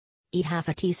Eat half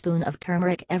a teaspoon of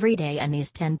turmeric every day and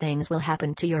these 10 things will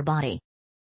happen to your body.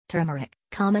 Turmeric,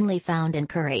 commonly found in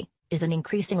curry, is an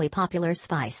increasingly popular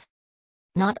spice.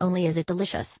 Not only is it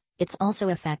delicious, it's also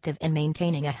effective in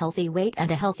maintaining a healthy weight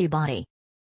and a healthy body.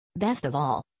 Best of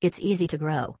all, it's easy to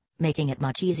grow, making it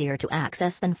much easier to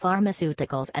access than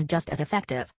pharmaceuticals and just as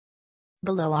effective.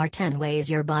 Below are 10 ways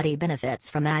your body benefits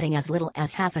from adding as little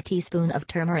as half a teaspoon of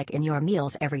turmeric in your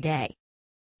meals every day.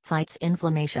 Fights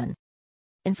inflammation.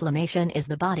 Inflammation is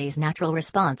the body's natural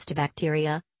response to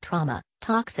bacteria, trauma,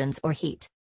 toxins or heat.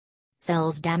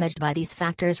 Cells damaged by these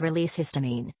factors release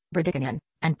histamine, bradykinin,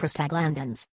 and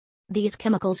prostaglandins. These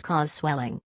chemicals cause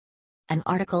swelling. An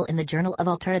article in the Journal of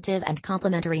Alternative and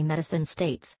Complementary Medicine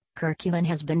states, curcumin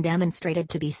has been demonstrated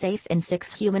to be safe in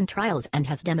 6 human trials and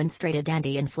has demonstrated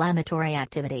anti-inflammatory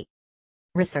activity.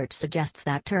 Research suggests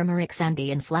that turmeric's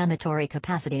anti-inflammatory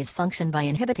capacities function by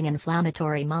inhibiting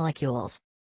inflammatory molecules.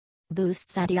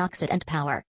 Boosts antioxidant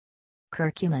power.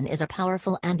 Curcumin is a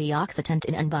powerful antioxidant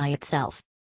in and by itself.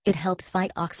 It helps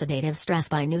fight oxidative stress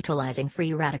by neutralizing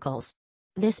free radicals.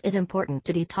 This is important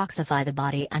to detoxify the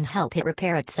body and help it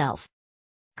repair itself.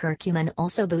 Curcumin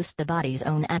also boosts the body's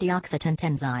own antioxidant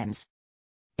enzymes.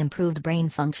 Improved brain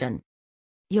function.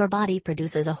 Your body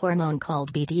produces a hormone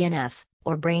called BDNF,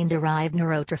 or brain-derived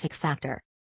neurotrophic factor.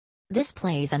 This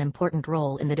plays an important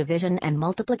role in the division and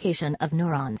multiplication of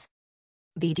neurons.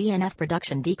 BDNF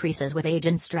production decreases with age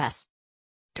and stress.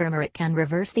 Turmeric can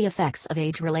reverse the effects of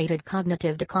age-related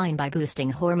cognitive decline by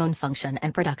boosting hormone function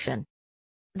and production.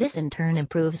 This in turn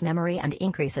improves memory and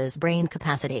increases brain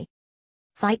capacity.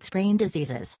 Fights brain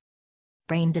diseases.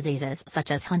 Brain diseases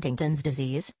such as Huntington's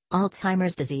disease,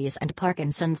 Alzheimer's disease and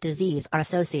Parkinson's disease are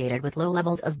associated with low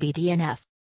levels of BDNF.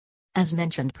 As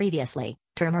mentioned previously,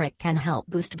 turmeric can help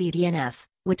boost BDNF,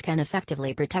 which can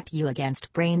effectively protect you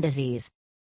against brain disease.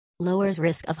 Lowers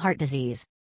risk of heart disease.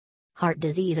 Heart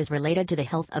disease is related to the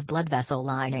health of blood vessel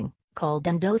lining, called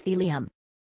endothelium.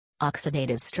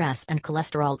 Oxidative stress and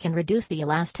cholesterol can reduce the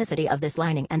elasticity of this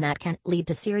lining and that can lead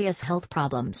to serious health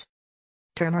problems.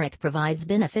 Turmeric provides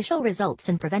beneficial results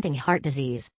in preventing heart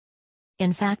disease.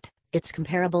 In fact, it's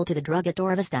comparable to the drug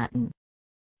atorvastatin.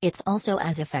 It's also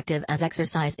as effective as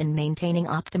exercise in maintaining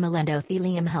optimal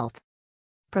endothelium health.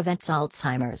 Prevents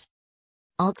Alzheimer's.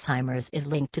 Alzheimer's is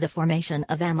linked to the formation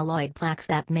of amyloid plaques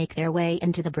that make their way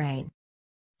into the brain.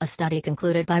 A study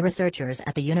concluded by researchers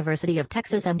at the University of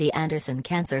Texas MD Anderson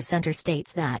Cancer Center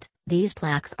states that these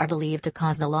plaques are believed to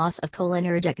cause the loss of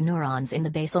cholinergic neurons in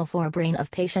the basal forebrain of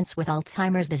patients with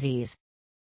Alzheimer's disease.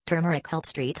 Turmeric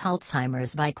helps treat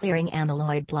Alzheimer's by clearing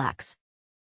amyloid plaques.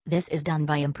 This is done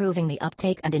by improving the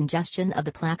uptake and ingestion of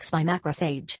the plaques by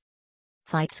macrophage.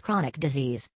 Fights chronic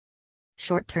disease.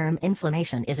 Short-term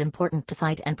inflammation is important to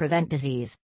fight and prevent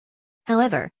disease.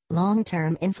 However,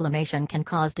 long-term inflammation can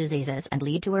cause diseases and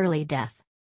lead to early death.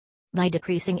 By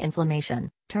decreasing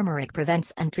inflammation, turmeric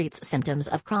prevents and treats symptoms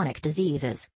of chronic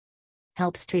diseases.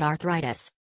 Helps treat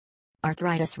arthritis.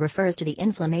 Arthritis refers to the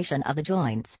inflammation of the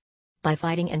joints. By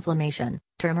fighting inflammation,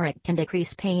 turmeric can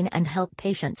decrease pain and help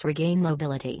patients regain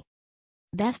mobility.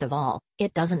 Best of all,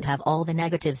 it doesn't have all the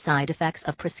negative side effects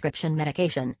of prescription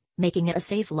medication, making it a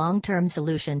safe long-term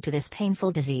solution to this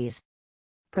painful disease.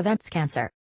 Prevents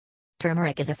cancer.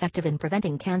 Turmeric is effective in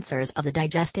preventing cancers of the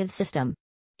digestive system.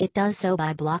 It does so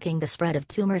by blocking the spread of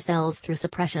tumor cells through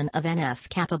suppression of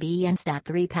NF-kappa B and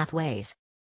STAT3 pathways.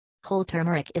 Whole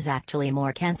turmeric is actually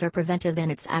more cancer preventive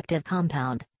than its active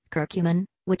compound, curcumin,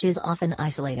 which is often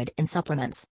isolated in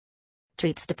supplements.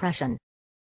 Treats depression.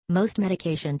 Most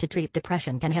medication to treat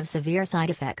depression can have severe side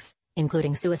effects,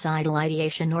 including suicidal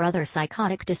ideation or other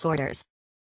psychotic disorders.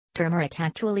 Turmeric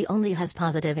actually only has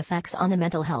positive effects on the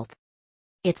mental health.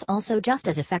 It's also just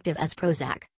as effective as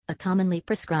Prozac, a commonly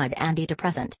prescribed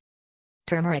antidepressant.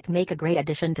 Turmeric make a great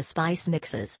addition to spice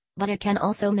mixes, but it can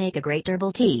also make a great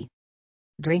herbal tea.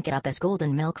 Drink it up as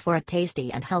golden milk for a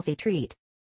tasty and healthy treat.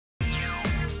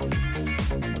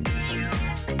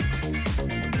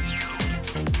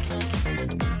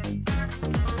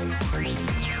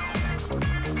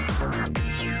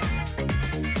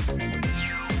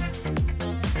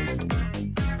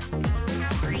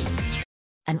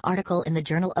 An article in the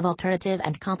Journal of Alternative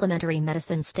and Complementary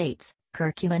Medicine states,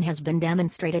 curcumin has been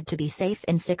demonstrated to be safe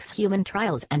in 6 human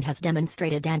trials and has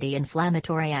demonstrated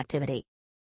anti-inflammatory activity.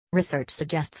 Research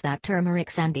suggests that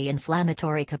turmeric's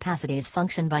anti-inflammatory capacities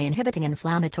function by inhibiting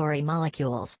inflammatory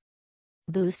molecules.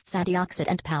 Boosts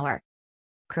antioxidant power.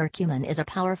 Curcumin is a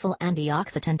powerful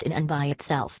antioxidant in and by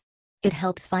itself. It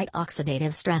helps fight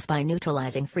oxidative stress by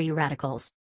neutralizing free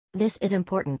radicals. This is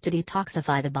important to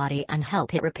detoxify the body and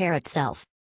help it repair itself.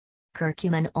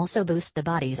 Curcumin also boosts the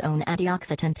body's own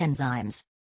antioxidant enzymes.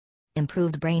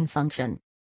 Improved brain function.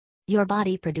 Your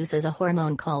body produces a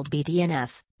hormone called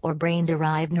BDNF, or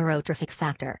brain-derived neurotrophic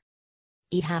factor.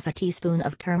 Eat half a teaspoon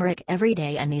of turmeric every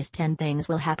day and these 10 things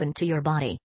will happen to your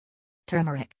body.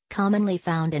 Turmeric, commonly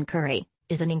found in curry,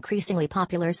 is an increasingly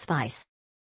popular spice.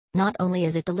 Not only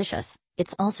is it delicious,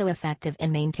 it's also effective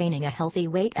in maintaining a healthy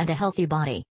weight and a healthy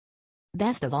body.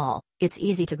 Best of all, it's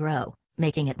easy to grow,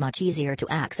 making it much easier to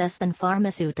access than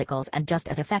pharmaceuticals and just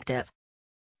as effective.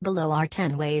 Below are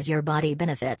 10 ways your body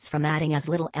benefits from adding as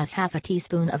little as half a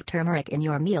teaspoon of turmeric in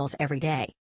your meals every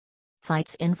day.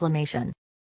 Fights inflammation.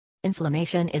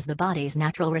 Inflammation is the body's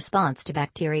natural response to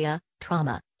bacteria,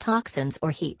 trauma, toxins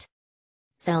or heat.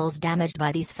 Cells damaged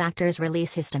by these factors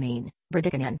release histamine,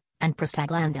 bradykinin, and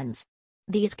prostaglandins.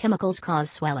 These chemicals cause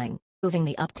swelling, improving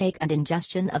the uptake and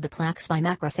ingestion of the plaques by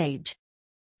macrophage.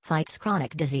 Fights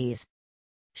chronic disease.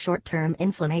 Short-term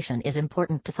inflammation is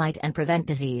important to fight and prevent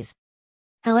disease.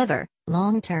 However,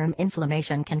 long-term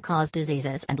inflammation can cause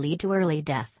diseases and lead to early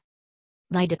death.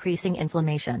 By decreasing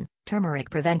inflammation, turmeric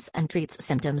prevents and treats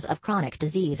symptoms of chronic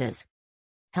diseases.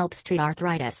 Helps treat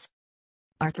arthritis.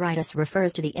 Arthritis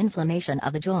refers to the inflammation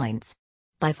of the joints.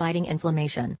 By fighting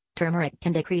inflammation, turmeric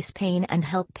can decrease pain and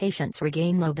help patients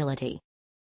regain mobility.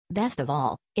 Best of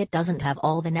all, it doesn't have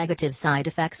all the negative side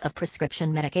effects of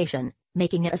prescription medication,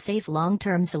 making it a safe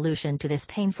long-term solution to this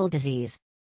painful disease.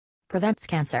 Prevents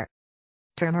cancer.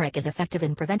 Turmeric is effective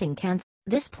in preventing cancer.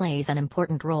 This plays an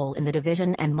important role in the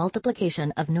division and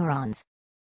multiplication of neurons.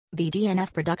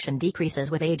 BDNF production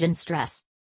decreases with age and stress.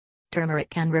 Turmeric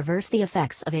can reverse the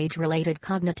effects of age-related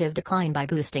cognitive decline by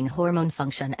boosting hormone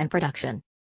function and production.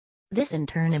 This in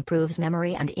turn improves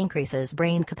memory and increases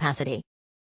brain capacity.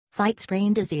 Fights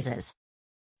brain diseases.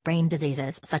 Brain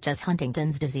diseases such as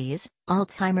Huntington's disease,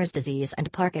 Alzheimer's disease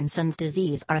and Parkinson's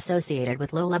disease are associated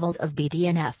with low levels of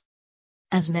BDNF.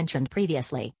 As mentioned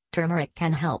previously, turmeric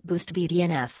can help boost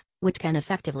BDNF, which can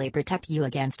effectively protect you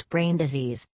against brain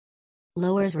disease.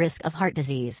 Lowers risk of heart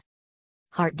disease.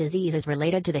 Heart disease is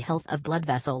related to the health of blood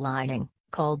vessel lining,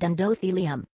 called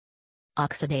endothelium.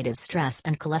 Oxidative stress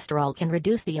and cholesterol can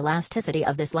reduce the elasticity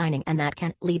of this lining and that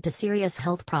can lead to serious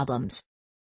health problems.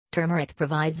 Turmeric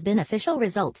provides beneficial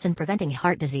results in preventing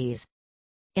heart disease.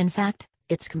 In fact,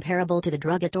 it's comparable to the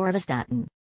drug atorvastatin.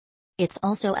 It's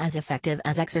also as effective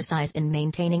as exercise in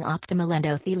maintaining optimal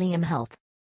endothelium health.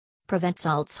 Prevents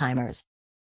Alzheimer's.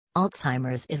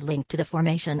 Alzheimer's is linked to the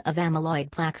formation of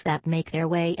amyloid plaques that make their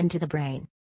way into the brain.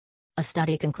 A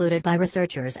study concluded by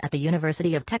researchers at the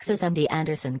University of Texas MD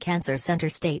Anderson Cancer Center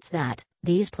states that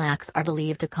these plaques are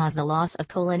believed to cause the loss of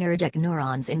cholinergic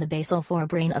neurons in the basal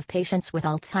forebrain of patients with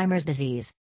Alzheimer's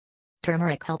disease.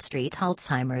 Turmeric helps treat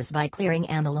Alzheimer's by clearing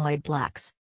amyloid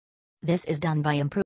plaques. This is done by improving